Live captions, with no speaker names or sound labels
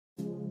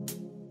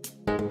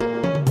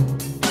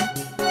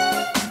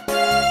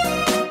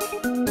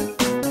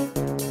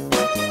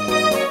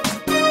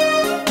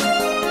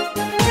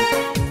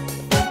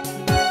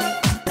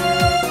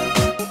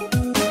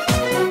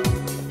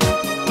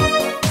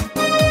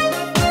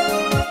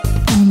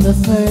the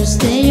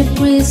first day of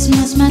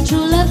Christmas, my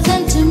true love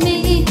sent to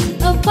me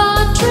a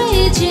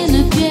partridge in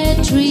a pear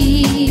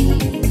tree.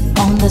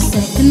 On the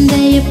second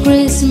day of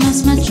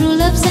Christmas, my true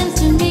love sent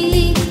to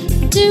me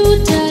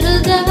two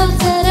turtle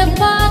doves and a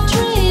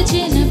partridge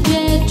in a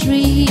pear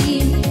tree.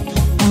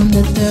 On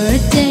the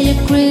third day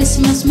of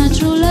Christmas, my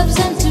true love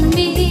sent to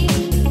me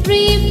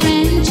three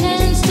French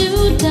hens,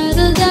 two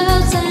turtle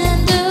doves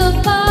and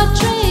a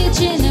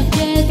partridge in a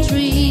pear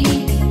tree.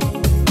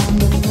 On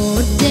the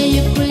fourth day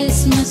of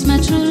Christmas, my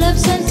true love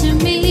sent to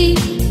me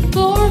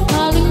four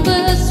calling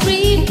birds,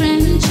 three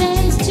French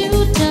hens,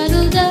 two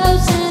turtle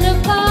doves and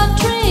a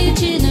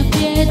partridge in a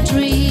pear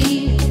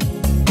tree.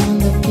 On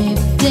the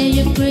fifth day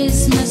of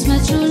Christmas, my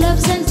true love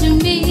sent to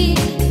me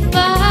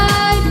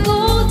five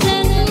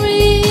golden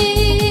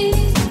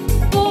rings,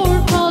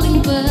 four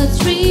calling birds,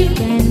 three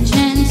French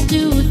hens,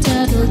 two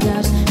turtle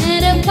doves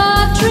and a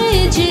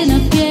partridge in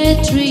a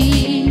pear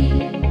tree.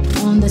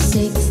 On the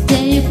sixth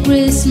day of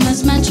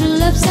Christmas, my true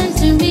love sent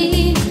to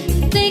me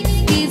six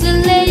geese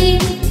a-laying,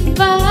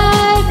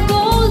 five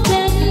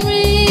golden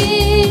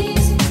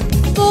rings,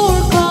 four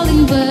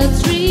calling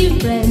birds, three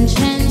French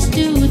hens,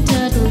 two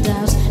turtle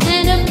doves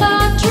and a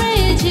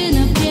partridge in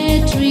a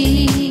pear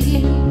tree.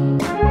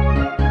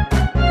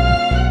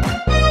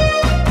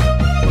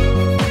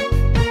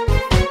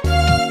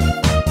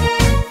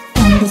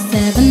 On the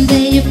seventh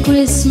day of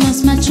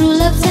Christmas, my true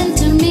love sent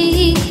to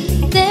me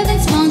seven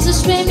swans a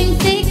swimming,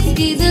 six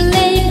geese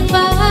a-laying,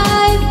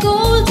 five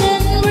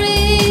golden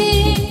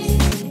rings,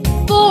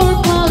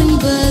 four calling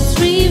birds,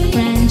 three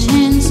French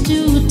hens,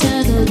 two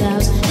turtle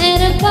doves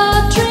and a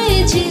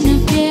partridge in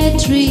a pear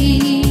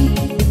tree.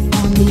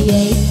 On the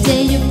eighth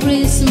day of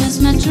Christmas,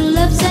 my true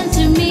love sent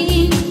to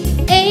me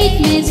eight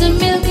maids a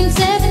milking,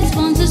 seven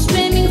swans a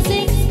swimming,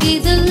 six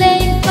geese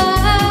a-laying,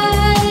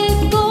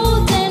 five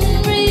golden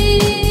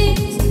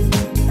rings,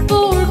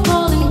 four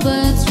calling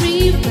birds,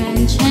 three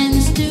French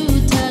hens, two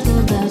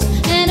turtle doves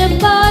and a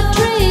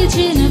partridge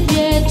in a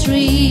pear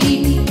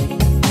tree.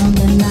 On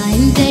the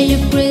ninth day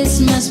of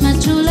Christmas, my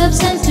true love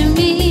sent to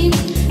me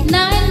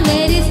nine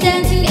ladies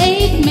dancing,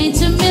 eight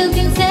maids a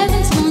milking,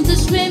 seven swans a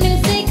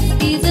swimming, six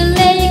geese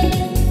a-laying,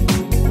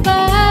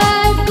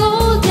 five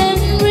golden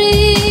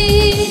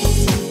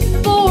rings,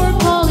 four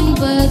calling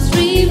birds,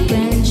 three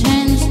French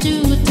hens,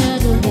 two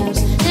turtle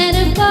doves and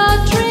a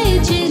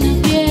partridge in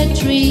a pear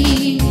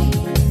tree.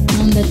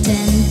 On the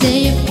 10th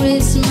day of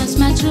Christmas,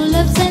 my true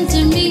love sent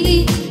to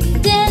me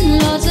 10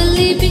 lords a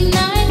leaping,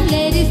 9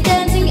 ladies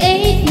dancing,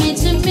 8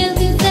 maids a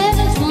milking,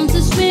 7 swans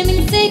a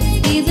swimming, 6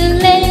 geese a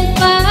laying,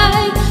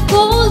 5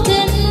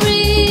 golden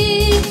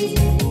rings,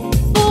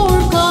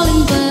 4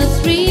 calling birds,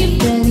 3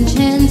 French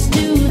hens,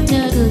 2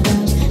 turtle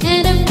doves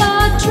and a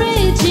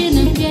partridge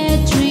in a pear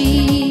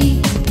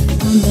tree.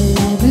 On the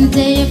 11th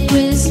day of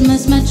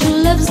Christmas, my true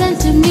love sent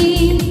to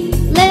me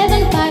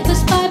 11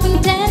 pipers